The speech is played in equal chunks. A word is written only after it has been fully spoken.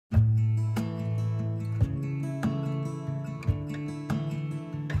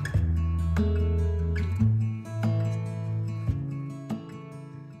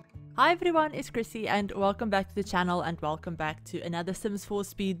Hi everyone, it's Chrissie and welcome back to the channel and welcome back to another Sims 4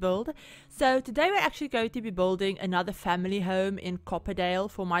 speed build. So today we're actually going to be building another family home in Copperdale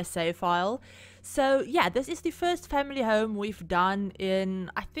for my save file. So yeah, this is the first family home we've done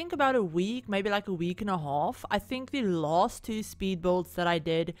in I think about a week, maybe like a week and a half. I think the last two speed builds that I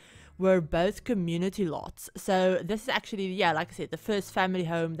did were both community lots. So this is actually, yeah, like I said, the first family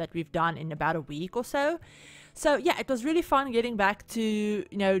home that we've done in about a week or so. So yeah, it was really fun getting back to,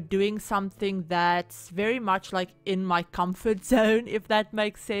 doing something that's very much like in my comfort zone, if that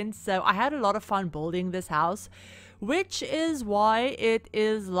makes sense. So I had a lot of fun building this house, which is why it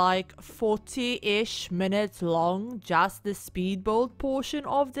is like 40-ish minutes long, just the speed build portion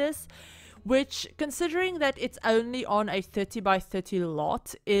of this. Which, considering that it's only on a 30 by 30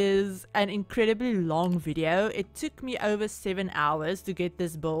 lot, is an incredibly long video. It took me over 7 hours to get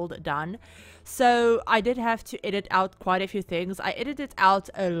this build done. So I did have to edit out quite a few things. I edited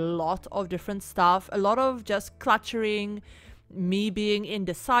out a lot of different stuff, a lot of just cluttering, me being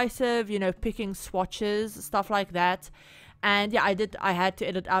indecisive, picking swatches, stuff like that. And yeah, I had to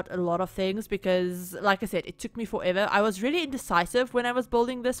edit out a lot of things because, like I said, it took me forever. I was really indecisive when I was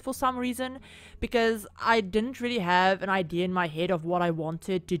building this for some reason because I didn't really have an idea in my head of what I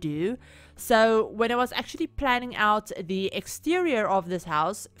wanted to do. So when I was actually planning out the exterior of this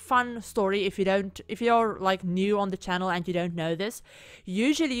house, fun story if you're like new on the channel and you don't know this,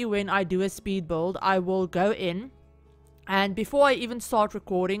 usually when I do a speed build, I will go in and before I even start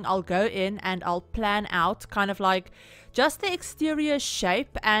recording, I'll go in and I'll plan out kind of like just the exterior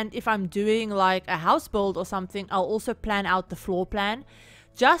shape, and if I'm doing like a house build or something, I'll also plan out the floor plan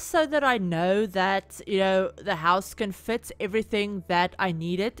just so that I know that, the house can fit everything that I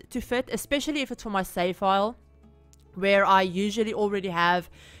need it to fit, especially if it's for my save file, where I usually already have,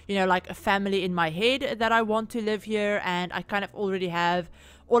 like a family in my head that I want to live here, and I kind of already have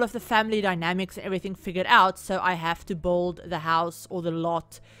all of the family dynamics and everything figured out, so I have to build the house or the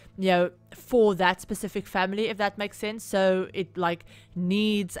lot, for that specific family, if that makes sense. So it like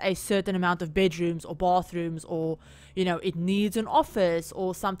needs a certain amount of bedrooms or bathrooms, or it needs an office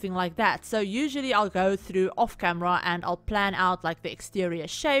or something like that. So usually I'll go through off camera and I'll plan out like the exterior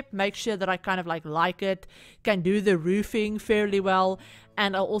shape, make sure that I kind of like it, can do the roofing fairly well,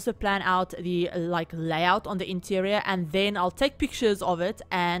 and I'll also plan out the like layout on the interior, and then I'll take pictures of it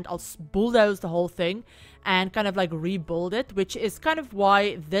and I'll bulldoze the whole thing and kind of like rebuild it, which is kind of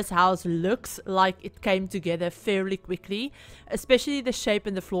why this house looks like it came together fairly quickly, especially the shape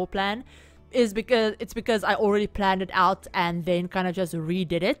and the floor plan, is because I already planned it out and then kind of just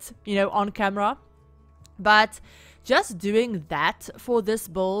redid it, on camera. But just doing that for this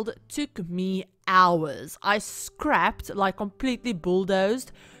build took me hours. I scrapped, like completely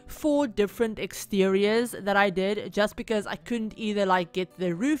bulldozed 4 different exteriors that I did just because I couldn't either like get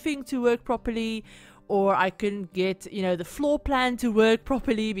the roofing to work properly, or I couldn't get, the floor plan to work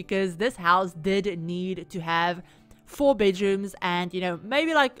properly, because this house did need to have 4 bedrooms and,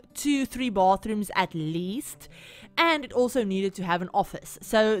 maybe like 2-3 bathrooms at least. And it also needed to have an office.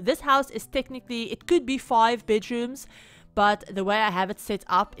 So this house is technically, it could be 5 bedrooms, but the way I have it set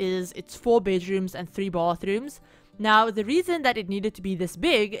up is it's 4 bedrooms and 3 bathrooms. Now, the reason that it needed to be this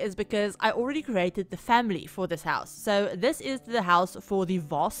big is because I already created the family for this house. So this is the house for the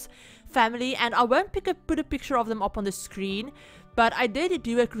Voss family, and I won't put a picture of them up on the screen, but I did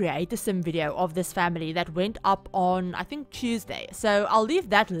do a create a sim video of this family that went up on, I think, Tuesday. So I'll leave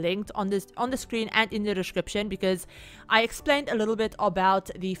that linked on the screen and in the description, because I explained a little bit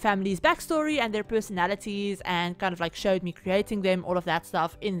about the family's backstory and their personalities and kind of like showed me creating them, all of that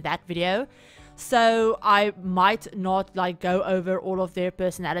stuff in that video. So I might not like go over all of their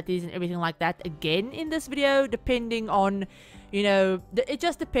personalities and everything like that again in this video, depending on, it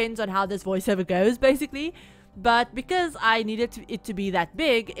just depends on how this voiceover goes basically. But because I needed it to be that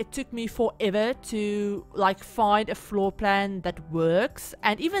big, it took me forever to like find a floor plan that works.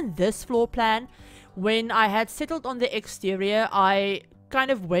 And even this floor plan, when I had settled on the exterior, I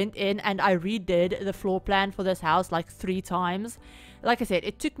kind of went in and I redid the floor plan for this house like 3 times. Like I said,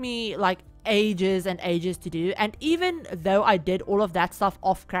 it took me like ages and ages to do, and even though I did all of that stuff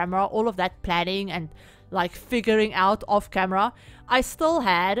off camera, all of that planning and like figuring out off camera, I still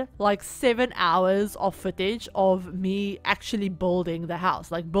had like 7 hours of footage of me actually building the house,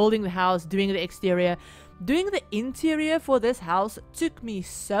 doing the exterior. Doing the interior for this house took me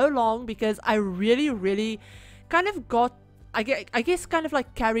so long because I really kind of got, I guess kind of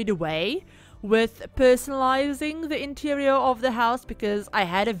like carried away with personalizing the interior of the house, because I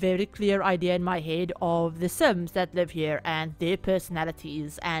had a very clear idea in my head of the Sims that live here and their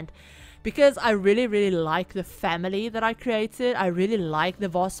personalities and because I really like the family that I created. I really like the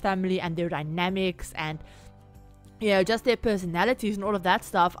Voss family and their dynamics and, you know, just their personalities and all of that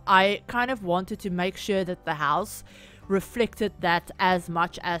stuff. I kind of wanted to make sure that the house reflected that as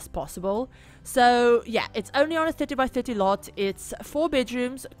much as possible. So yeah, it's only on a 30 by 30 lot. It's 4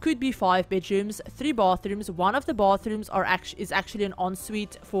 bedrooms, could be 5 bedrooms, 3 bathrooms. One of the bathrooms is actually an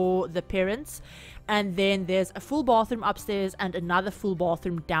ensuite for the parents, and then there's a full bathroom upstairs and another full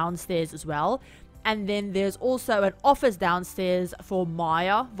bathroom downstairs as well. And then there's also an office downstairs for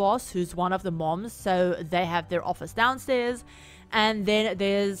Maya Voss, who's one of the moms, so they have their office downstairs. And then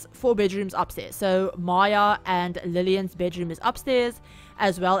there's 4 bedrooms upstairs. So Maya and Lillian's bedroom is upstairs,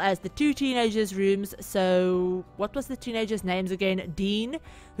 as well as the 2 teenagers' rooms. So what was the teenagers' names again? Dean,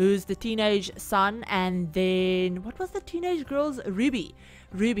 who's the teenage son, and then what was the teenage girl's? Ruby.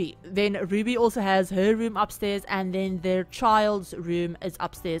 Then Ruby also has her room upstairs, and then their child's room is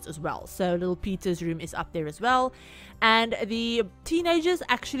upstairs as well. So little Peter's room is up there as well. And the teenagers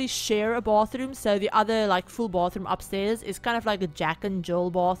actually share a bathroom, so the other like full bathroom upstairs is kind of like a Jack and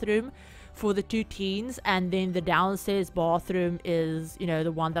Jill bathroom for the 2 teens, and then the downstairs bathroom is, you know,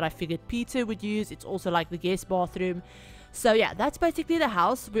 the one that I figured Peter would use. It's also like the guest bathroom. So yeah, that's basically the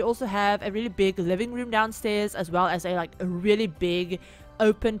house. We also have a really big living room downstairs, as well as a really big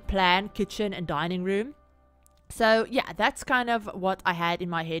open plan kitchen and dining room. So yeah, that's kind of what I had in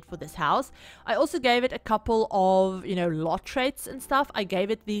my head for this house. I also gave it a couple of, you know, lot traits and stuff. I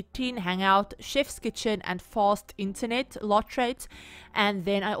gave it the teen hangout, chef's kitchen, and fast internet lot traits. And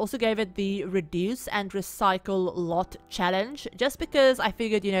then I also gave it the reduce and recycle lot challenge, just because I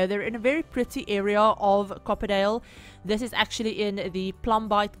figured, you know, they're in a very pretty area of Copperdale. This is actually in the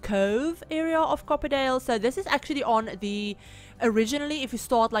Plumbite Cove area of Copperdale. So this is actually on the... Originally, if you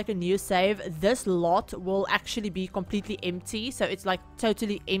start like a new save, this lot will actually be completely empty. So it's like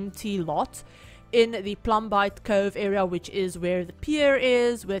totally empty lot in the Plumbite Cove area, which is where the pier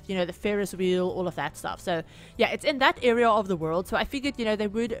is with, you know, the Ferris wheel, all of that stuff. So yeah, it's in that area of the world. So I figured, you know, they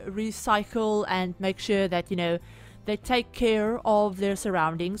would recycle and make sure that, you know, they take care of their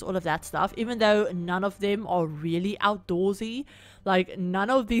surroundings, all of that stuff, even though none of them are really outdoorsy. Like,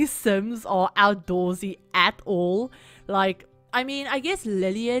 none of these Sims are outdoorsy at all. Like, I mean, I guess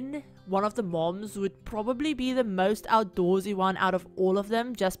Lillian, one of the moms, would probably be the most outdoorsy one out of all of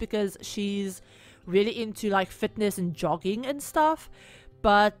them, just because she's really into like fitness and jogging and stuff.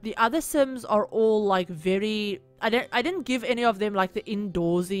 But the other Sims are all like very... I didn't give any of them like the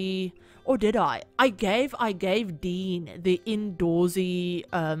indoorsy... Or did I? I gave Dean the indoorsy,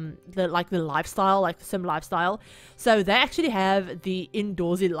 the lifestyle, like the Sim lifestyle. So they actually have the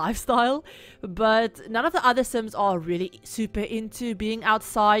indoorsy lifestyle, but none of the other Sims are really super into being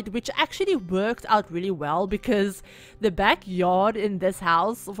outside, which actually worked out really well, because the backyard in this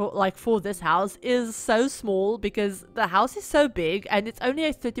house, for this house, is so small, because the house is so big and it's only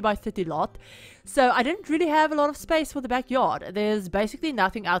a 30 by 30 lot. So I didn't really have a lot of space for the backyard. There's basically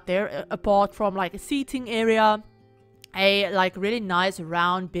nothing out there apart from like a seating area, a like really nice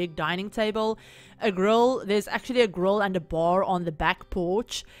round big dining table, a grill. There's actually a grill and a bar on the back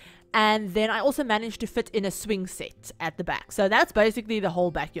porch. And then I also managed to fit in a swing set at the back. So that's basically the whole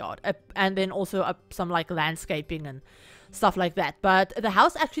backyard. And then also some like landscaping and stuff like that. But the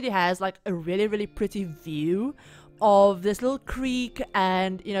house actually has like a really pretty view of this little creek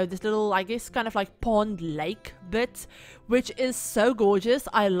and, you know, this little, I guess, kind of like pond lake bit, which is so gorgeous.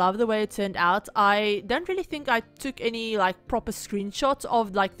 I love the way it turned out. I don't really think I took any like proper screenshots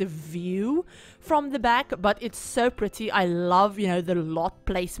of like the view from the back, but it's so pretty. I love, you know, the lot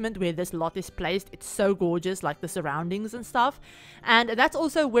placement where this lot is placed. It's so gorgeous, like the surroundings and stuff. And that's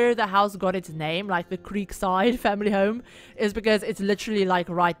also where the house got its name, like the Creekside family home, is because it's literally like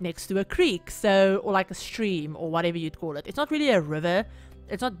right next to a creek, so, or like a stream or whatever you'd call it. It's not really a river.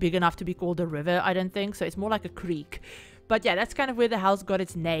 It's not big enough to be called a river, I don't think, so it's more like a creek. But yeah, that's kind of where the house got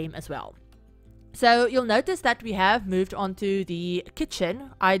its name as well. So you'll notice that we have moved on to the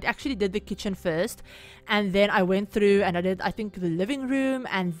kitchen. I actually did the kitchen first, and then I went through and I did, I think, the living room,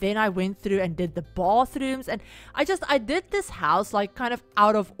 and then I went through and did the bathrooms. And I did this house like kind of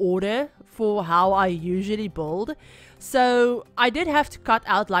out of order for how I usually build. So I did have to cut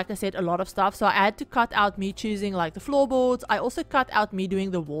out, like I said, a lot of stuff. So I had to cut out me choosing like the floorboards. I also cut out me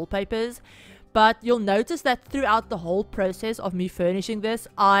doing the wallpapers. But you'll notice that throughout the whole process of me furnishing this,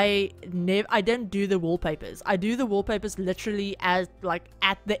 I didn't do the wallpapers. I do the wallpapers literally as like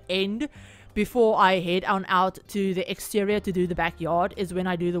at the end, before I head on out to the exterior to do the backyard, is when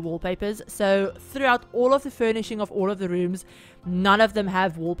I do the wallpapers. So throughout all of the furnishing of all of the rooms, none of them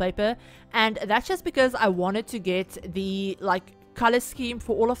have wallpaper, and that's just because I wanted to get the like color scheme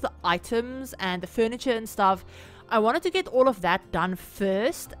for all of the items and the furniture and stuff, I wanted to get all of that done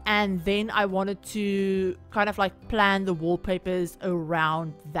first, and then I wanted to kind of like plan the wallpapers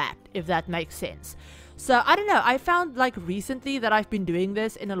around that, if that makes sense. So I don't know, I found like recently that I've been doing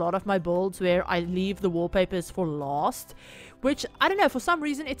this in a lot of my builds where I leave the wallpapers for last, which I don't know, for some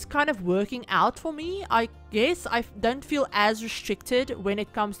reason it's kind of working out for me. I guess I don't feel as restricted when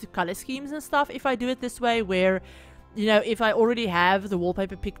it comes to color schemes and stuff if I do it this way, where, you know, if I already have the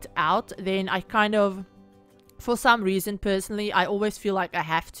wallpaper picked out, then I kind of, for some reason personally, I always feel like I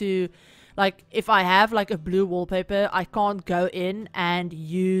have to, like, if I have like a blue wallpaper, I can't go in and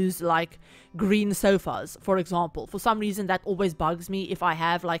use like green sofas, for example. For some reason that always bugs me if I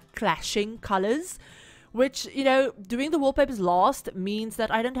have like clashing colors, which, you know, doing the wallpapers last means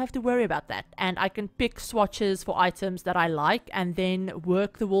that I don't have to worry about that, and I can pick swatches for items that I like and then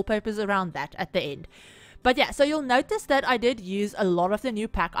work the wallpapers around that at the end. But yeah, so you'll notice that I did use a lot of the new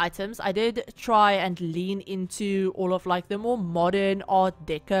pack items. I did try and lean into all of like the more modern art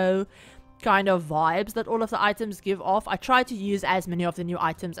deco kind of vibes that all of the items give off. I tried to use as many of the new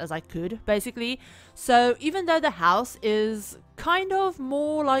items as I could, basically. So even though the house is kind of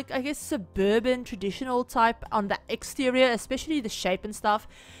more like, I guess, suburban, traditional type on the exterior, especially the shape and stuff,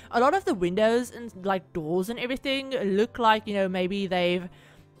 a lot of the windows and like doors and everything look like, you know, maybe they've,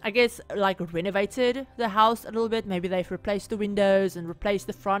 I guess, like renovated the house a little bit. Maybe they've replaced the windows and replaced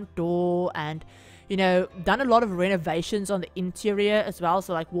the front door and, you know, done a lot of renovations on the interior as well.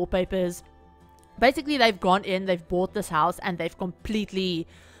 So like wallpapers, basically they've gone in, they've bought this house and they've completely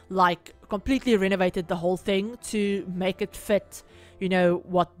renovated the whole thing to make it fit, you know,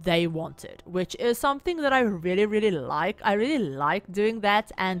 what they wanted, which is something that I really like. I really like doing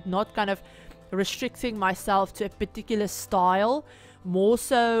that and not kind of restricting myself to a particular style, more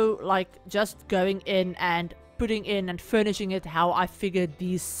so like just going in and putting in and furnishing it how I figured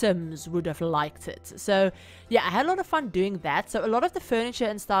these Sims would have liked it. So yeah, I had a lot of fun doing that. So a lot of the furniture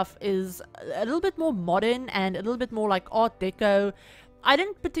and stuff is a little bit more modern and a little bit more like art deco. I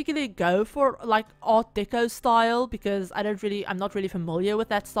didn't particularly go for like art deco style because I'm not really familiar with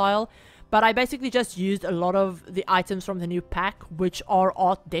that style. But I basically just used a lot of the items from the new pack, which are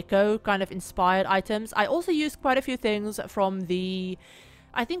art deco kind of inspired items. I also used quite a few things from the,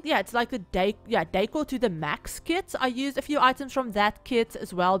 I think, yeah, it's like the Decor to the Max kit. I used a few items from that kit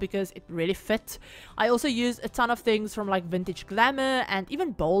as well because it really fit. I also used a ton of things from like Vintage Glamour and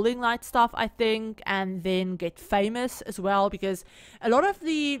even Bowling Night stuff, I think, and then Get Famous as well, because a lot of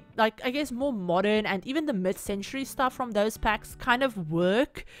the, like, I guess more modern and even the mid-century stuff from those packs kind of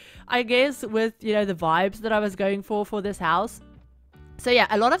work, I guess, with, you know, the vibes that I was going for this house. So yeah,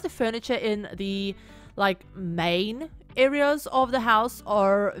 a lot of the furniture in the like main areas of the house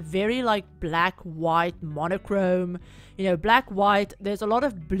are very like black, white, monochrome, you know, black, white. There's a lot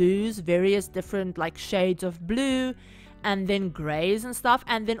of blues, various different like shades of blue, and then grays and stuff,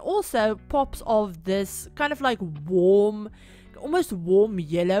 and then also pops of this kind of like warm, almost warm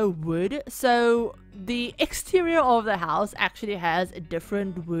yellow wood. So the exterior of the house actually has a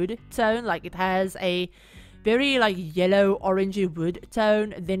different wood tone, like it has a very like yellow orangey wood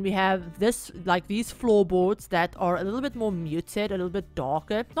tone. Then we have this, like these floorboards that are a little bit more muted, a little bit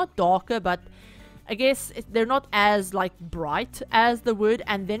darker, not darker, but I guess they're not as like bright as the wood.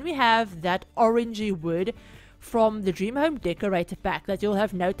 And then we have that orangey wood from the Dream Home Decorator pack that you'll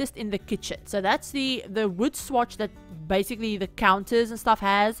have noticed in the kitchen. So that's the wood swatch that basically the counters and stuff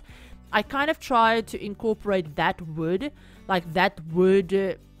has. I kind of tried to incorporate that wood, like that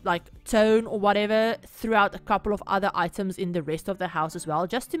wood like tone or whatever, throughout a couple of other items in the rest of the house as well,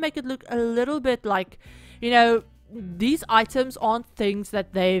 just to make it look a little bit like, you know, these items aren't things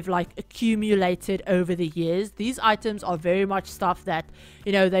that they've like accumulated over the years. These items are very much stuff that,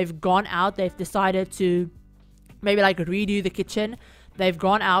 you know, they've gone out, they've decided to maybe like redo the kitchen, they've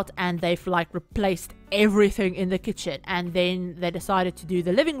gone out and they've like replaced everything in the kitchen, and then they decided to do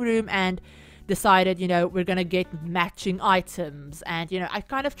the living room and decided, you know, we're gonna get matching items. And, you know, I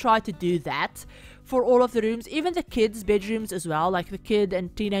kind of tried to do that for all of the rooms, even the kids' bedrooms as well, like the kid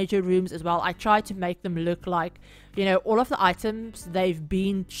and teenager rooms as well. I tried to make them look like, you know, all of the items, they've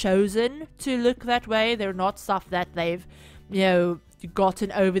been chosen to look that way. They're not stuff that they've, you know,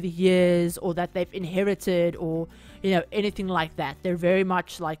 gotten over the years or that they've inherited or, you know, anything like that. They're very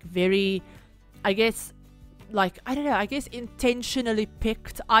much like very, I guess, like, I don't know, I guess intentionally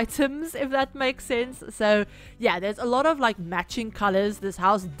picked items, if that makes sense. So yeah, there's a lot of like matching colors. This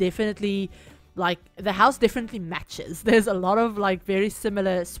house definitely, like, the house definitely matches. There's a lot of like very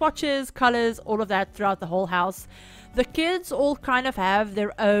similar swatches, colors, all of that throughout the whole house. The kids all kind of have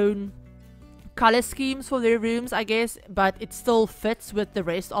their own color schemes for their rooms, I guess, but it still fits with the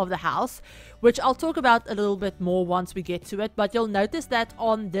rest of the house, which I'll talk about a little bit more once we get to it. But you'll notice that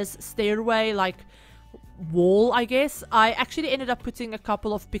on this stairway, like, wall, I guess, I actually ended up putting a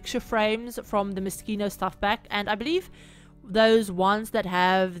couple of picture frames from the Moschino stuff pack, and I believe those ones that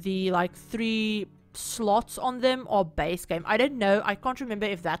have the like 3 slots on them are base game. I don't know, I can't remember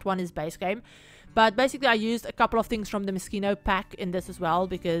if that one is base game, but basically I used a couple of things from the Moschino pack in this as well,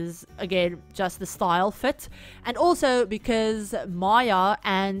 because again, just the style fit, and also because Maya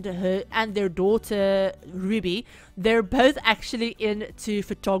and their daughter Ruby, they're both actually into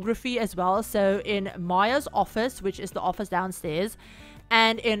photography as well. So in Maya's office, which is the office downstairs,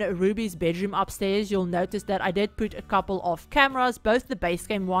 and in Ruby's bedroom upstairs, you'll notice that I did put a couple of cameras, both the base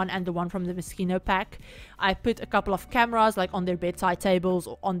game one and the one from the Moschino pack. I put a couple of cameras like on their bedside tables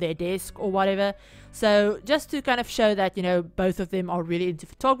or on their desk or whatever. So just to kind of show that, you know, both of them are really into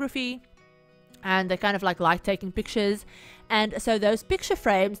photography and they kind of like taking pictures. And so those picture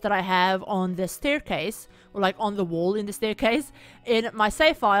frames that I have on the staircase, or like on the wall in the staircase, in my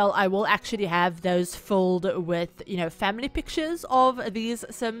save file, I will actually have those filled with, you know, family pictures of these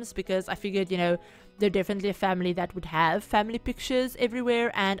Sims, because I figured, you know, they're definitely a family that would have family pictures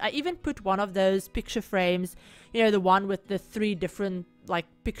everywhere. And I even put one of those picture frames, you know, the one with the 3 different like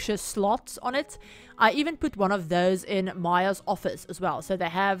picture slots on it. I even put one of those in Maya's office as well, so they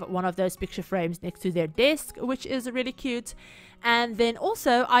have one of those picture frames next to their desk, which is really cute. And then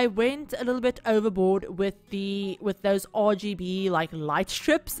also I went a little bit overboard with those RGB like light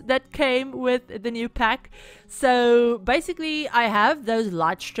strips that came with the new pack. So basically I have those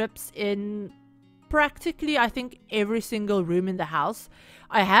light strips in practically, I think, every single room in the house.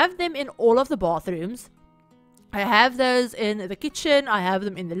 I have them in all of the bathrooms. I have those in the kitchen, I have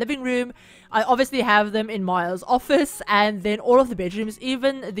them in the living room, I obviously have them in Maya's office, and then all of the bedrooms,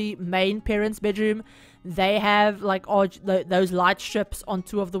 even the main parents' bedroom, they have like those light strips on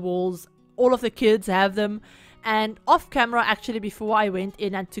 2 of the walls. All of the kids have them. And off camera, actually, before I went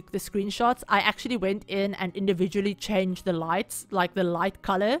in and took the screenshots, I actually went in and individually changed the lights, like the light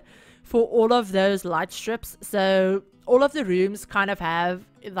color for all of those light strips. So all of the rooms kind of have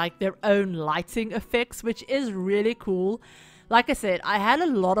like their own lighting effects, which is really cool. Like I said, I had a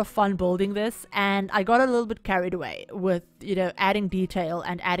lot of fun building this, and I got a little bit carried away with, you know, adding detail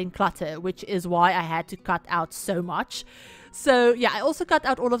and adding clutter, which is why I had to cut out so much. So yeah, I also cut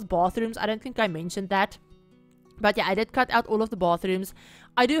out all of the bathrooms. I don't think I mentioned that, but yeah, I did cut out all of the bathrooms.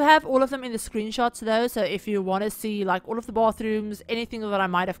 I do have all of them in the screenshots though, so if you want to see like all of the bathrooms, anything that I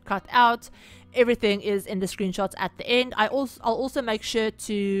might have cut out, everything is in the screenshots at the end. I'll also make sure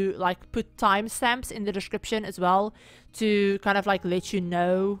to like put timestamps in the description as well, to kind of like let you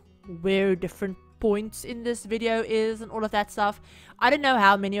know where different points in this video is and all of that stuff. I don't know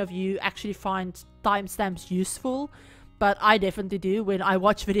how many of you actually find timestamps useful, but I definitely do when I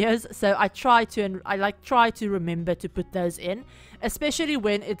watch videos. So I try to remember to put those in, especially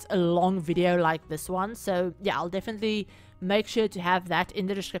when it's a long video like this one. So yeah, I'll definitely make sure to have that in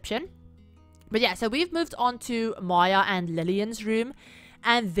the description. But yeah, so we've moved on to Maya and Lillian's room,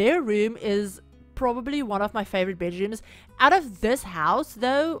 and their room is probably one of my favorite bedrooms. Out of this house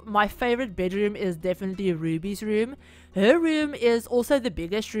though, my favorite bedroom is definitely Ruby's room. Her room is also the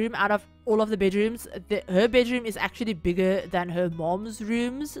biggest room out of all of the bedrooms. Her bedroom is actually bigger than her mom's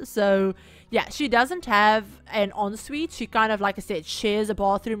rooms. So yeah, she doesn't have an ensuite. She kind of, like I said, shares a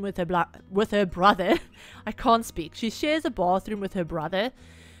bathroom with her brother. I can't speak. She shares a bathroom with her brother.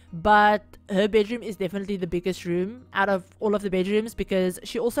 But her bedroom is definitely the biggest room out of all of the bedrooms, because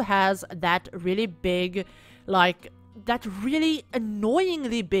she also has that really big, like, that really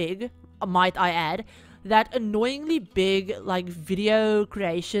annoyingly big, might I add, that annoyingly big, like, video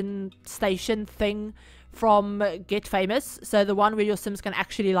creation station thing from Get Famous. So the one where your Sims can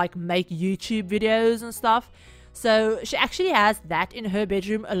actually, like, make YouTube videos and stuff. So she actually has that in her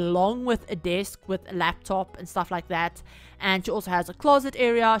bedroom, along with a desk with a laptop and stuff like that. And she also has a closet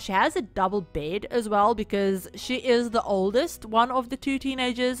area. She has a double bed as well, because she is the oldest one of the 2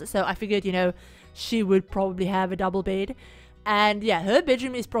 teenagers. So I figured, you know, she would probably have a double bed. And yeah, her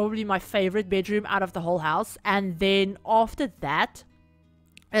bedroom is probably my favorite bedroom out of the whole house. And then after that,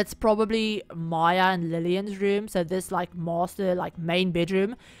 it's probably Maya and Lillian's room. So this like master, like main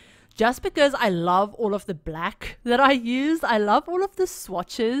bedroom. Just because I love all of the black that I used. I love all of the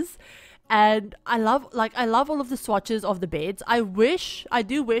swatches. And I love all of the swatches of the beds. I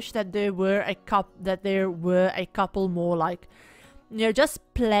do wish that there were a couple more, like, you know,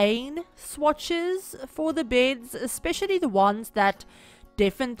 just plain swatches for the beds, especially the ones that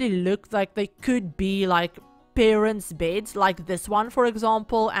definitely look like they could be like parents' beds, like this one for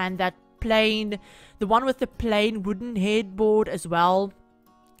example, and that the one with the plain wooden headboard as well.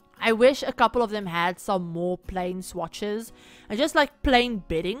 I wish a couple of them had some more plain swatches and just like plain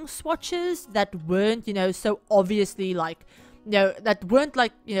bedding swatches that weren't, you know, so obviously like, you know, that weren't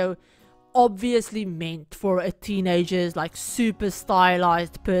like, you know, obviously meant for a teenager's like super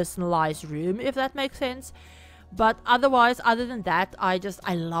stylized, personalized room, if that makes sense. But otherwise, other than that, I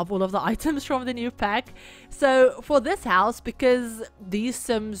love all of the items from the new pack. So for this house, because these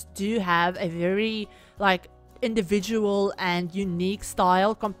Sims do have a very like individual and unique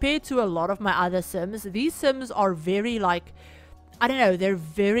style compared to a lot of my other Sims, these Sims are very like, I don't know, they're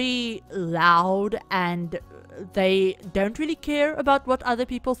very loud and they don't really care about what other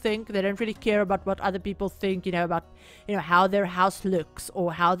people think. They don't really care about what other people think, you know, about, you know, how their house looks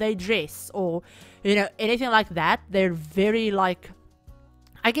or how they dress or, you know, anything like that. They're very like,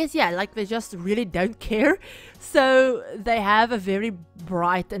 I guess, yeah, like they just really don't care. So they have a very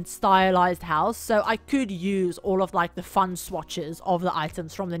bright and stylized house. So I could use all of like the fun swatches of the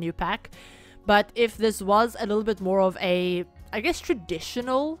items from the new pack. But if this was a little bit more of a, I guess,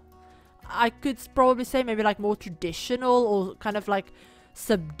 traditional, I could probably say maybe like more traditional or kind of like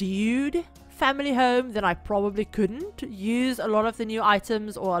subdued family home, then I probably couldn't use a lot of the new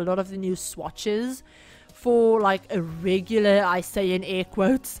items or a lot of the new swatches for like a regular, I say in air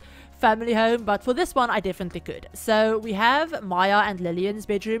quotes, family home. But for this one I definitely could. So we have Maya and Lillian's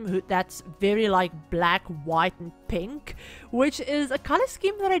bedroom, that's very like black, white and pink, which is a color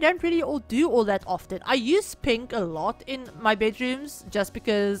scheme that I don't really do all that often. I use pink a lot in my bedrooms just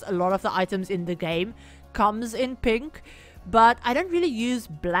because a lot of the items in the game comes in pink, but I don't really use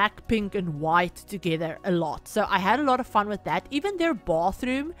black, pink and white together a lot. So I had a lot of fun with that. Even their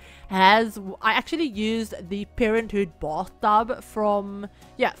bathroom has, I actually used the Parenthood bathtub from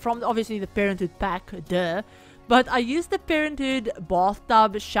obviously the Parenthood pack, duh. But I used the Parenthood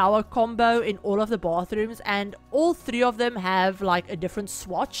bathtub shower combo in all of the bathrooms, and all three of them have like a different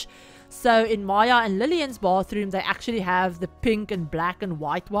swatch. So in Maya and Lillian's bathroom, they actually have the pink and black and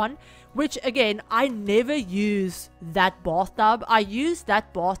white one, which again, I never use that bathtub. I use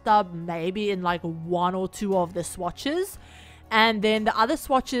that bathtub maybe in like one or two of the swatches. And then the other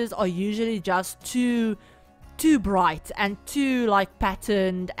swatches are usually just too bright and too like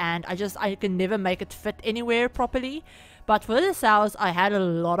patterned, and I can never make it fit anywhere properly. But for this house, I had a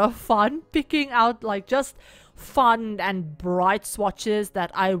lot of fun picking out like just fun and bright swatches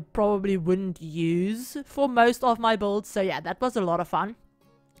that I probably wouldn't use for most of my builds. So yeah, that was a lot of fun.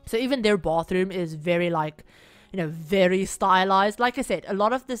 So even their bathroom is very like, you know, very stylized. Like I said, a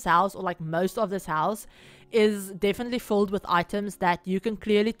lot of this house, or like most of this house, is definitely filled with items that you can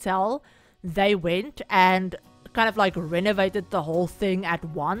clearly tell they went and kind of like renovated the whole thing at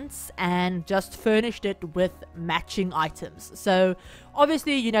once and just furnished it with matching items. So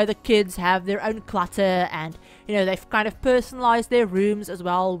obviously, you know, the kids have their own clutter, and you know, they've kind of personalized their rooms as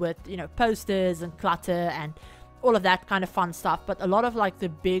well with, you know, posters and clutter and all of that kind of fun stuff. But a lot of like the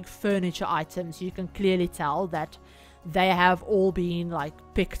big furniture items, you can clearly tell that they have all been like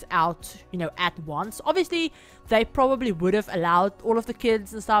picked out, you know, at once. Obviously they probably would have allowed all of the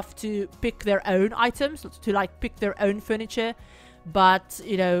kids and stuff to pick their own items, to like pick their own furniture, but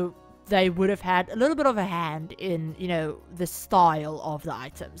you know, they would have had a little bit of a hand in, you know, the style of the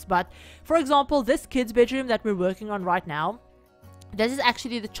items. But for example, this kid's bedroom that we're working on right now, this is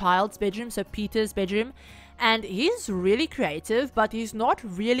actually the child's bedroom, so Peter's bedroom, and he's really creative, but he's not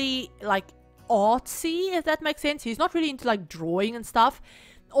really like artsy, if that makes sense. He's not really into like drawing and stuff,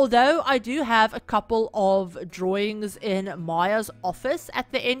 although I do have a couple of drawings in Maya's office at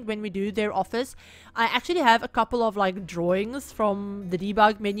the end when we do their office. I actually have a couple of like drawings from the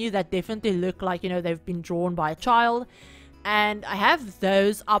debug menu that definitely look like, you know, they've been drawn by a child, and I have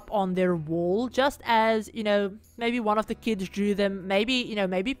those up on their wall just as, you know, maybe one of the kids drew them, maybe, you know,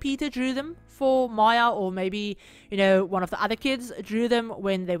 maybe Peter drew them for Maya, or maybe, you know, one of the other kids drew them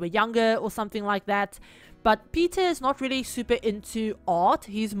when they were younger or something like that. But Peter is not really super into art,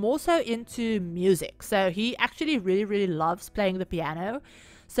 he's more so into music. So he actually really loves playing the piano.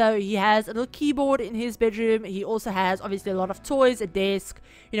 So he has a little keyboard in his bedroom. He also has obviously a lot of toys, a desk,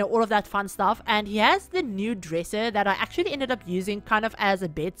 you know, all of that fun stuff. And he has the new dresser that I actually ended up using kind of as a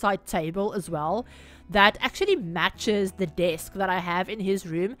bedside table as well, that actually matches the desk that I have in his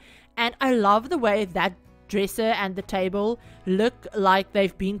room. And I love the way that dresser and the table look like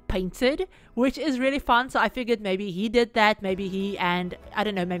they've been painted, which is really fun. So I figured maybe he did that, maybe he and, I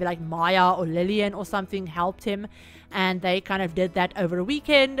don't know, maybe like Maya or Lillian or something helped him, and they kind of did that over a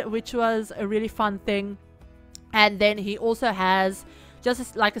weekend, which was a really fun thing. And then he also has,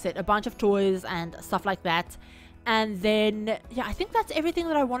 just like I said, a bunch of toys and stuff like that. And then, yeah, I think that's everything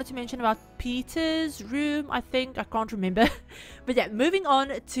that I wanted to mention about Peter's room, I can't remember. But yeah, moving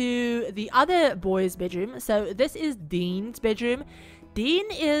on to the other boy's bedroom. So this is Dean's bedroom. Dean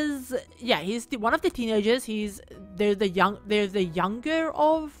is, yeah, he's one of the teenagers. They're the younger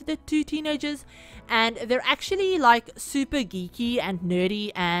of the two teenagers, and they're actually like super geeky and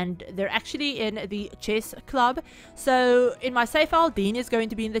nerdy, and they're actually in the chess club. So in my save file, Dean is going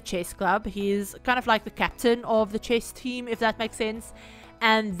to be in the chess club. He's kind of like the captain of the chess team, if that makes sense.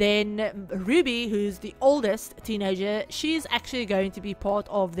 And then Ruby, who's the oldest teenager, she's actually going to be part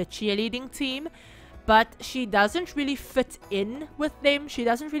of the cheerleading team. But she doesn't really fit in with them. She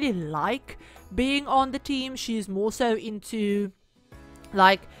doesn't really like being on the team. She's more so into,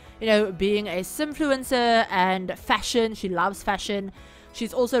 like, you know, being a simfluencer and fashion. She loves fashion.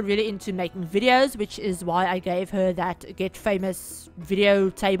 She's also really into making videos, which is why I gave her that get famous video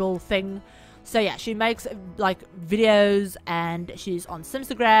table thing. So yeah, she makes like videos, and she's on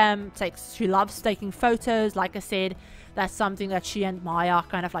Simstagram. She loves taking photos. Like I said, that's something that she and Maya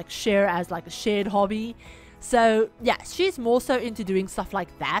kind of like share as like a shared hobby. So yeah, she's more so into doing stuff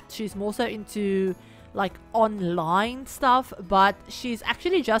like that. She's more so into like online stuff, but she's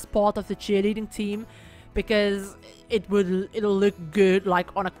actually just part of the cheerleading team because it'll look good like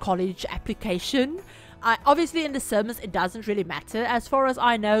on a college application. Obviously in The Sims it doesn't really matter. As far as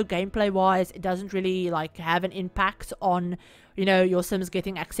I know, gameplay wise, it doesn't really like have an impact on, you know, your Sims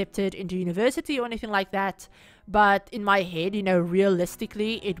getting accepted into university or anything like that. But in my head, you know,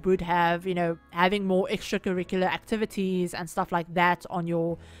 realistically it would have, you know, having more extracurricular activities and stuff like that on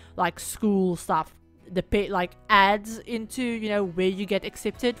your like school stuff, like adds into, you know, where you get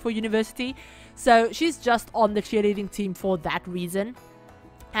accepted for university. So she's just on the cheerleading team for that reason.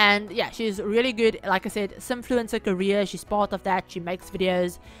 And yeah, she's really good. Like I said, Simfluencer career, she's part of that. She makes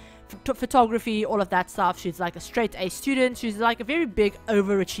videos, photography, all of that stuff. She's like a straight A student. She's like a very big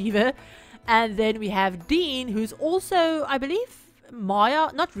overachiever. And then we have Dean, who's also, I believe, Maya,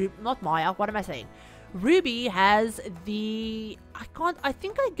 not Maya, what am I saying? Ruby has the, I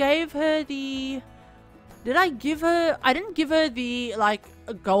think I gave her the, I didn't give her the like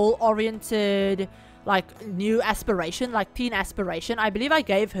goal-oriented like new aspiration, like teen aspiration. I believe I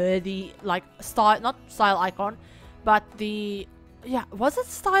gave her the like not style icon, but the, yeah, was it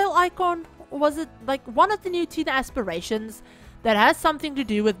style icon, or was it like one of the new teen aspirations that has something to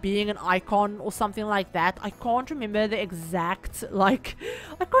do with being an icon or something like that? I can't remember the exact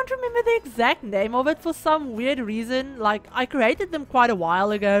name of it for some weird reason. Like, I created them quite a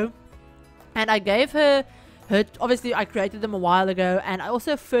while ago, and I gave her obviously I created them a while ago, and I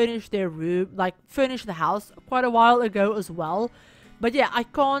also furnished their room, like furnished the house quite a while ago as well. But yeah, I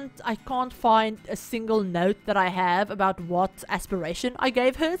can't find a single note that I have about what aspiration I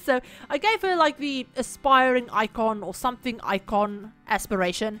gave her. So I gave her like the aspiring icon or something icon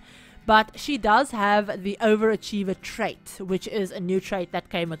aspiration. But she does have the overachiever trait, which is a new trait that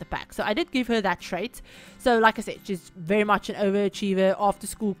came with the pack. So I did give her that trait. So like I said, she's very much an overachiever, after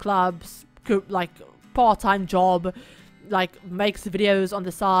school clubs, like part-time job, like makes videos on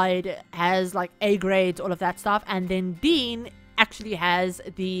the side, has like A grades, all of that stuff. And then Dean actually has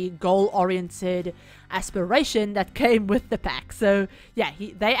the goal-oriented aspiration that came with the pack. So yeah,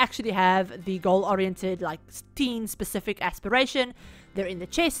 they actually have the goal-oriented like teen-specific aspiration. They're in the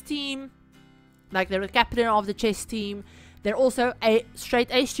chess team, like they're the captain of the chess team. They're also a straight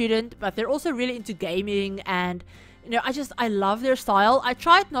A student, but they're also really into gaming. And you know, I love their style. I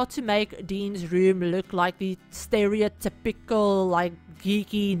tried not to make Dean's room look like the stereotypical like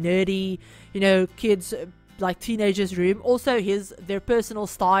geeky, nerdy, you know, kids, like teenagers room. Also their personal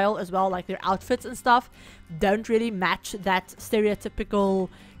style as well, like their outfits and stuff don't really match that stereotypical,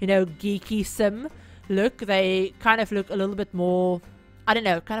 you know, geeky sim look. They kind of look a little bit more, I don't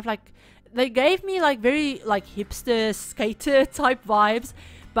know, kind of like, they gave me like very like hipster skater type vibes.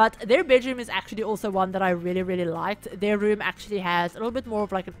 But their bedroom is actually also one that I really, really liked. Their room actually has a little bit more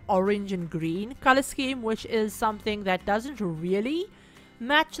of like an orange and green color scheme, which is something that doesn't really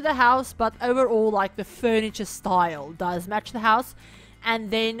match the house, but overall like the furniture style does match the house.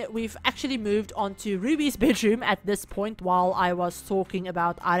 And then we've actually moved on to Ruby's bedroom at this point, while I was talking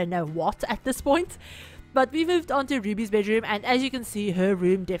about I don't know what at this point. But we moved on to Ruby's bedroom, and as you can see, her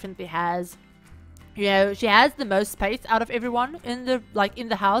room definitely has, you know, she has the most space out of everyone in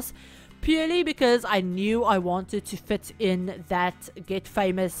the house, purely because I knew I wanted to fit in that get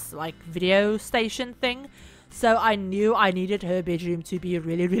famous like video station thing. So I knew I needed her bedroom to be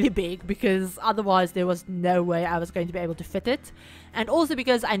really, really big, because otherwise there was no way I was going to be able to fit it. And also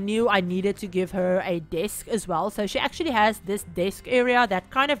because I knew I needed to give her a desk as well. So she actually has this desk area that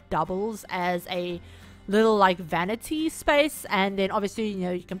kind of doubles as a little like vanity space, and then obviously, you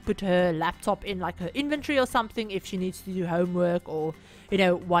know, you can put her laptop in like her inventory or something if she needs to do homework or, you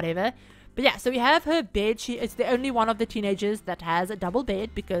know, whatever. But yeah, so we have her bed. She is the only one of the teenagers that has a double bed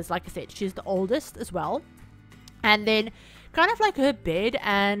because, like I said, she's the oldest as well. And then kind of like her bed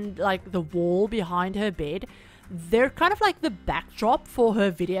and like the wall behind her bed, they're kind of like the backdrop for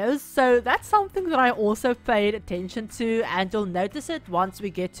her videos. So that's something that I also paid attention to, and you'll notice it once we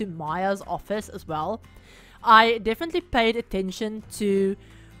get to Maya's office as well. I definitely paid attention to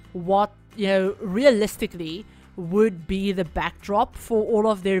what, you know, realistically would be the backdrop for all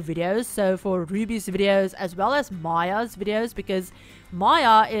of their videos. So for Ruby's videos as well as Maya's videos, because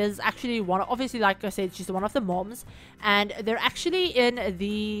Maya is actually one, obviously, like I said, she's one of the moms, and they're actually in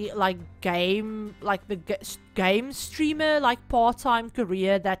the like game, like the game streamer like part-time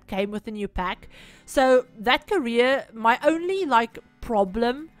career that came with the new pack. So that career, my only like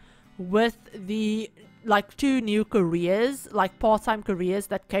problem with the like 2 new careers, like part-time careers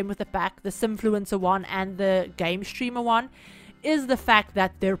that came with the pack, the Simfluencer one and the game streamer one, is the fact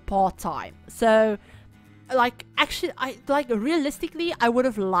that they're part-time. So like, actually, realistically, I would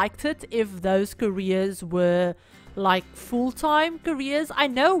have liked it if those careers were like full-time careers. I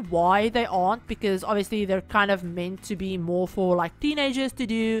know why they aren't, because obviously they're kind of meant to be more for like teenagers to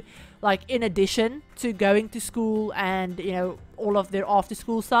do, like in addition to going to school and, you know, all of their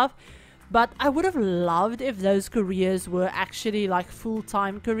after-school stuff. But I would have loved if those careers were actually like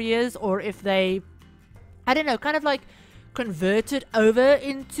full-time careers, or if they, I don't know, kind of like converted over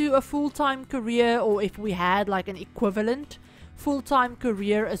into a full-time career, or if we had like an equivalent full-time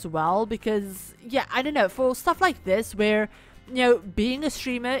career as well. Because yeah, I don't know, for stuff like this where, you know, being a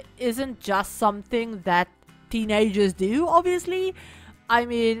streamer isn't just something that teenagers do, obviously. I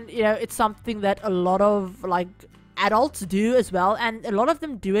mean, you know, it's something that a lot of like adults do as well, and a lot of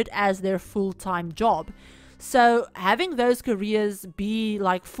them do it as their full-time job. So having those careers be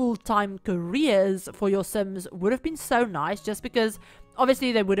like full-time careers for your Sims would have been so nice, just because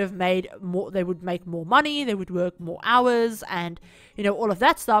obviously they would have made more, they would make more money, they would work more hours, and, you know, all of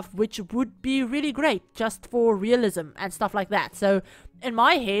that stuff, which would be really great just for realism and stuff like that. So in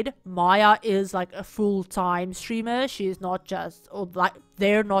my head, Maya is like a full-time streamer. She's not just, or like,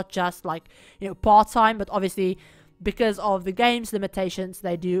 they're not just like, you know, part-time, but obviously because of the game's limitations,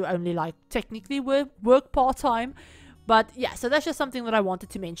 they do only like technically work part-time. But yeah, so that's just something that I wanted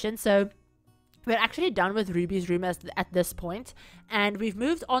to mention. So we're actually done with Ruby's room at this point, and we've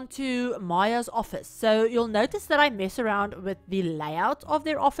moved on to Maya's office. So you'll notice that I mess around with the layout of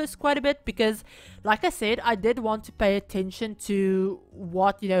their office quite a bit, because like I said, I did want to pay attention to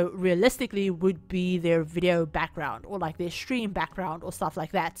what, you know, realistically would be their video background, or like their stream background or stuff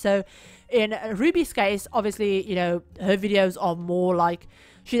like that. So in Ruby's case, obviously, you know, her videos are more like,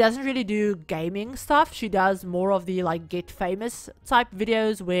 she doesn't really do gaming stuff. She does more of the like get famous type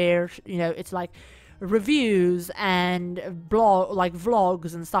videos where, you know, it's like reviews and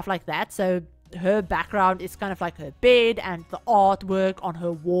vlogs and stuff like that. So her background is kind of like her bed and the artwork on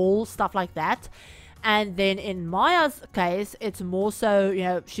her wall, stuff like that. And then in Maya's case, it's more so, you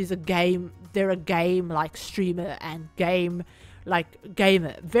know, they're a game like streamer and gamer,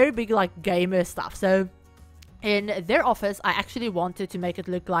 very big like gamer stuff. So in their office, I actually wanted to make it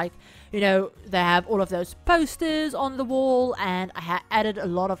look like, you know, they have all of those posters on the wall, and I added a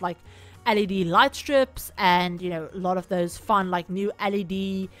lot of like LED light strips and, you know, a lot of those fun like new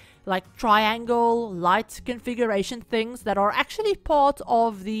LED like triangle light configuration things that are actually part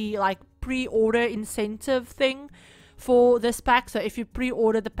of the like pre-order incentive thing for this pack. So if you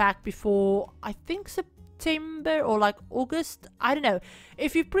pre-order the pack before, I think September or like August, I don't know,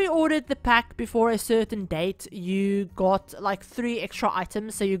 if you pre-ordered the pack before a certain date, you got like 3 extra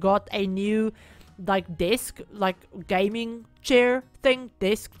items. So you got a new like desk, like gaming chair thing,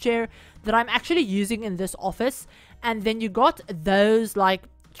 desk chair that I'm actually using in this office, and then you got those like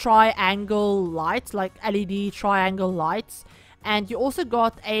triangle lights, like LED triangle lights, and you also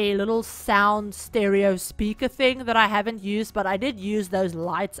got a little sound stereo speaker thing that I haven't used, but I did use those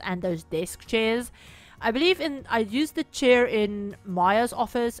lights and those desk chairs. I believe I used the chair in Maya's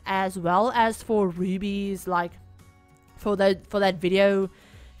office as well as for Ruby's, like for that video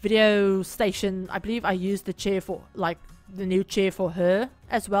station. I believe I used the chair for like the new chair for her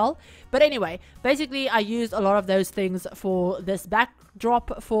as well. But anyway, basically I used a lot of those things for this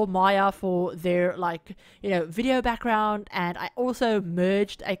backdrop for Maya for their like, you know, video background. And I also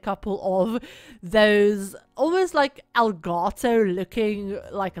merged a couple of those almost like Elgato looking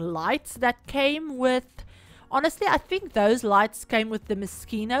like lights that came with, honestly, I think those lights came with the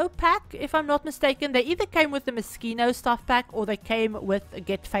Moschino pack, if I'm not mistaken. They either came with the Moschino stuff pack or they came with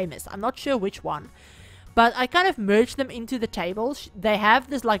Get Famous. I'm not sure which one. But I kind of merged them into the table. They have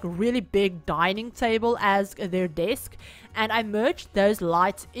this like really big dining table as their desk, and I merged those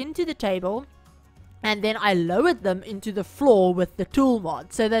lights into the table, and then I lowered them into the floor with the tool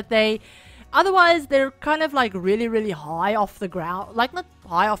mod, so that otherwise they're kind of like really high off the ground. Like not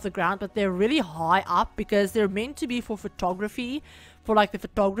high off the ground, but they're really high up because they're meant to be for photography, for like the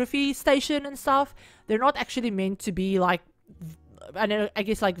photography station and stuff. They're not actually meant to be like, I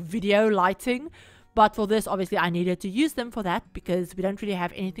guess like video lighting. But for this, obviously, I needed to use them for that because we don't really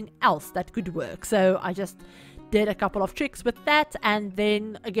have anything else that could work. So I just did a couple of tricks with that. And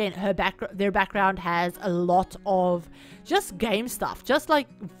then again, their background has a lot of just game stuff, just like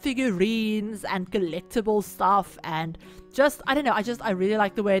figurines and collectible stuff, and just, I don't know, I really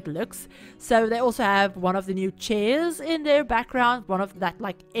like the way it looks. So they also have one of the new chairs in their background, one of that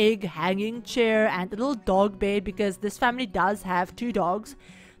like egg hanging chair, and a little dog bed, because this family does have 2 dogs.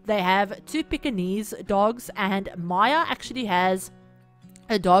 They have 2 Pekingese dogs, and Maya actually has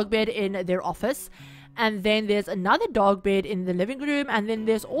a dog bed in their office. And then there's another dog bed in the living room, and then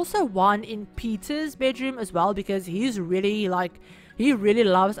there's also one in Peter's bedroom as well, because he really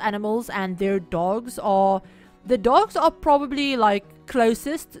loves animals, and the dogs are probably like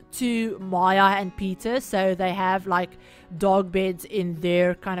closest to Maya and Peter, so they have like dog beds in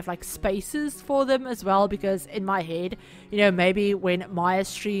their kind of like spaces for them as well. Because in my head, you know, maybe when Maya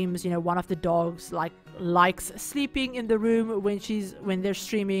streams, you know, one of the dogs like likes sleeping in the room when they're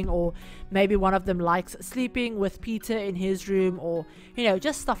streaming, or maybe one of them likes sleeping with Peter in his room, or you know,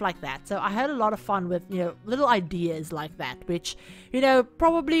 just stuff like that. So I had a lot of fun with, you know, little ideas like that, which, you know,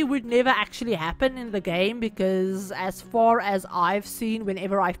 probably would never actually happen in the game, because as far as I've seen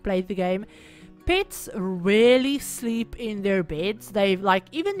whenever I've played the game, pets rarely sleep in their beds. They've like,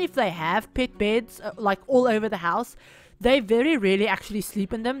 even if they have pet beds like all over the house, they very rarely actually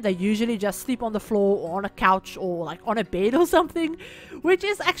sleep in them. They usually just sleep on the floor or on a couch or like on a bed or something, which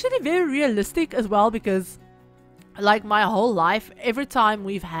is actually very realistic as well, because like my whole life, every time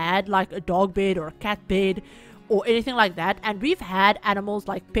we've had like a dog bed or a cat bed or anything like that, and we've had animals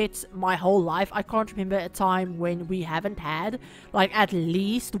like pets my whole life, I can't remember a time when we haven't had like at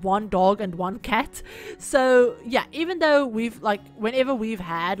least 1 dog and 1 cat. So yeah, even though whenever we've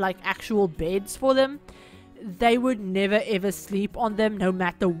had like actual beds for them, they would never ever sleep on them, no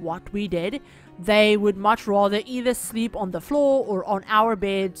matter what we did. They would much rather either sleep on the floor or on our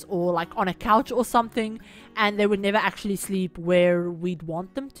beds or like on a couch or something, and they would never actually sleep where we'd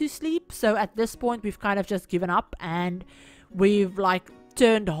want them to sleep. So at this point, we've kind of just given up, and we've like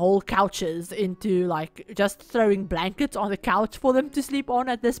turned whole couches into like just throwing blankets on the couch for them to sleep on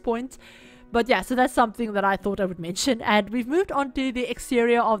at this point. But yeah, so that's something that I thought I would mention. And we've moved on to the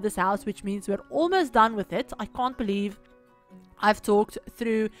exterior of this house, which means we're almost done with it. I can't believe I've talked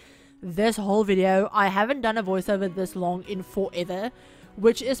through this whole video. I haven't done a voiceover this long in forever,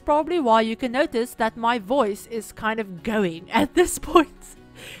 which is probably why you can notice that my voice is kind of going at this point.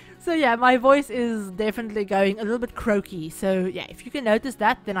 So yeah, my voice is definitely going a little bit croaky. So yeah, if you can notice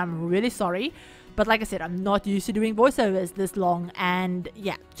that, then I'm really sorry. But like I said, I'm not used to doing voiceovers this long, and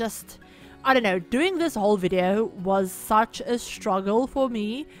yeah, just, I don't know, doing this whole video was such a struggle for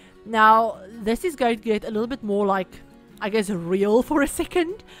me. Now, this is going to get a little bit more like, I guess, real for a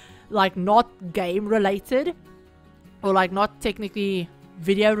second. Like, not game related, or like not technically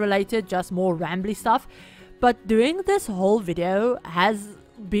video related, just more rambly stuff. But doing this whole video has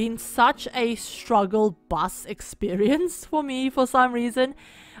been such a struggle bus experience for me for some reason.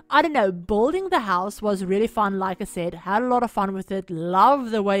 I don't know, building the house was really fun, like I said, had a lot of fun with it,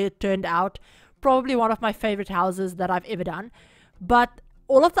 love the way it turned out, probably one of my favorite houses that I've ever done. But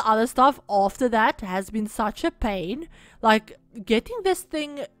all of the other stuff after that has been such a pain, like getting this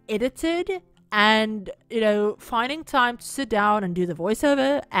thing edited and, you know, finding time to sit down and do the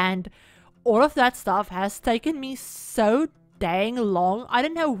voiceover, and all of that stuff has taken me so dang long. I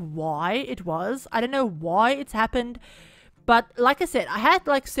don't know why it was, I don't know why it's happened. But like I said, I had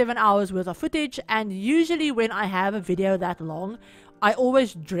like 7 hours worth of footage, and usually when I have a video that long, I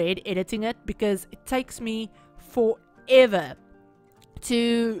always dread editing it because it takes me forever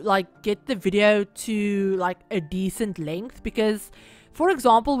to like get the video to like a decent length. Because for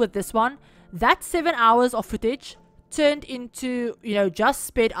example, with this one, that 7 hours of footage turned into, you know, just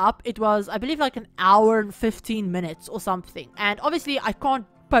sped up, it was, I believe, like 1 hour and 15 minutes or something. And obviously I can't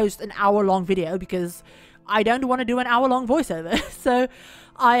post an hour-long video because I don't want to do an hour-long voiceover. So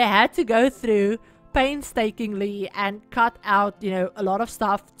I had to go through painstakingly and cut out, you know, a lot of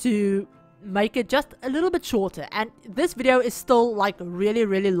stuff to make it just a little bit shorter. And this video is still like really,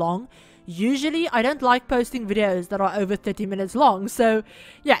 really long. Usually I don't like posting videos that are over 30 minutes long. So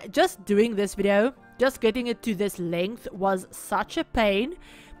yeah, just doing this video just getting it to this length was such a pain,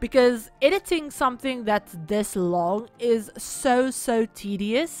 because editing something that's this long is so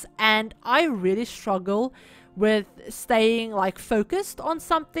tedious, and I really struggle with staying like focused on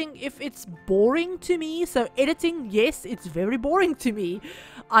something if it's boring to me. So editing, yes, it's very boring to me.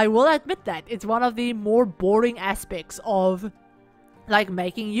 I will admit that it's one of the more boring aspects of like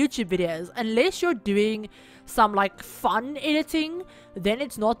making YouTube videos. Unless you're doing some like fun editing, then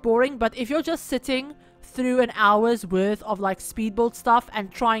it's not boring. But if you're just sitting through an hour's worth of like speed build stuff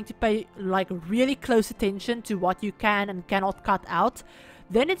and trying to pay like really close attention to what you can and cannot cut out,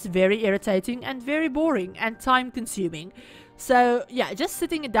 then it's very irritating and very boring and time consuming. So yeah, just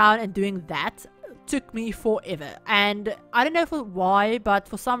sitting down and doing that took me forever. And I don't know why, but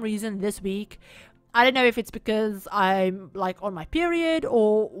for some reason this week, I don't know if it's because I'm like on my period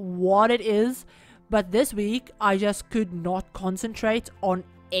or what it is, but this week I just could not concentrate on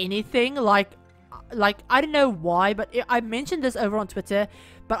anything. Like I don't know why, but I mentioned this over on Twitter,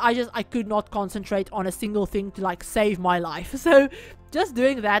 but I could not concentrate on a single thing to like save my life. So just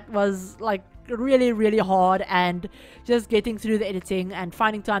doing that was like really hard, and just getting through the editing and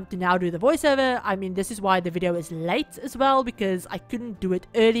finding time to now do the voiceover. I mean, this is why the video is late as well, because I couldn't do it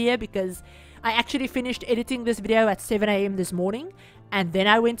earlier, because I actually finished editing this video at 7 AM this morning, and then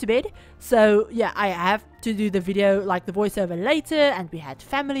I went to bed. So yeah, I have to do the video, like the voiceover, later, and we had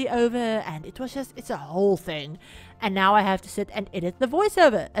family over, and it's a whole thing. And now I have to sit and edit the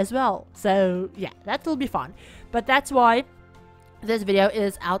voiceover as well. So yeah, that will be fun. But that's why this video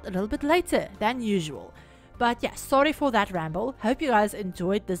is out a little bit later than usual. But yeah, sorry for that ramble. Hope you guys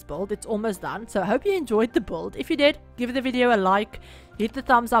enjoyed this build. It's almost done, so I hope you enjoyed the build. If you did, give the video a like, hit the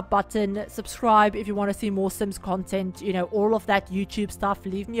thumbs up button, subscribe if you want to see more Sims content, you know, all of that YouTube stuff.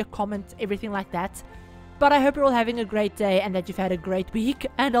 Leave me a comment, everything like that. But I hope you're all having a great day and that you've had a great week,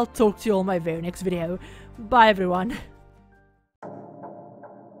 and I'll talk to you all in my very next video. Bye everyone.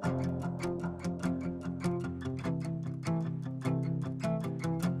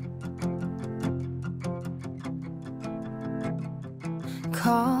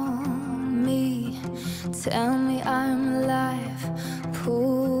 Call me, tell me I'm alive,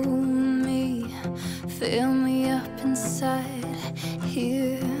 pull me, fill me up inside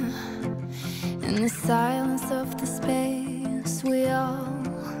here. In the silence of the space, we all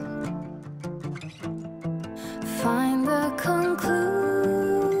find the conclusion,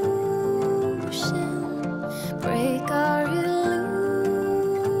 break our illusions,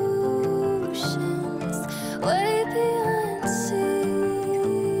 way beyond seeking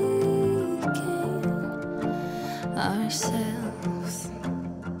ourselves.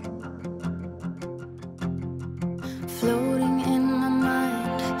 Floating in my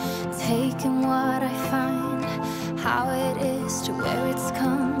mind, taking what I find, how it is to where it's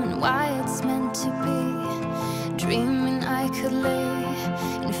come and why it's meant to be. Dreaming I could lay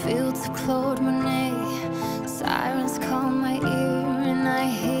in fields of Claude Monet. Sirens call my ear and I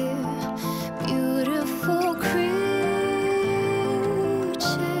hear beautiful creatures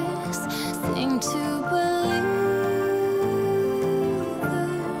sing to believers,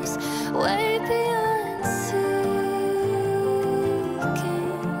 way beyond seeking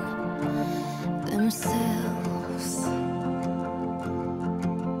themselves.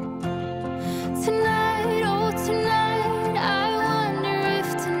 Tonight, oh tonight, I wonder if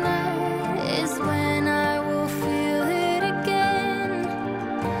tonight is when I will feel it again.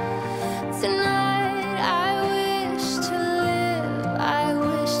 Tonight, I wish to live, I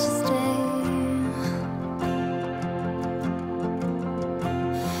wish to stay.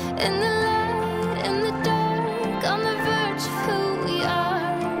 In the light, in the dark, on the verge of who we are,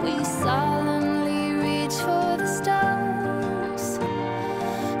 we solemnly reach for the stars.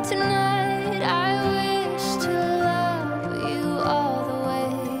 Tonight, I wish to love you all the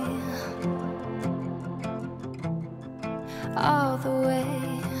way, all the way.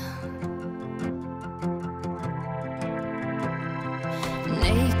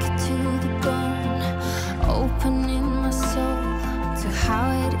 Naked to the bone, opening my soul to how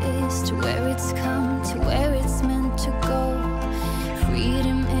it is, to where it's come, to where it's meant to go.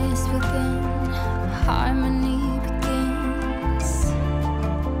 Freedom is within, harmony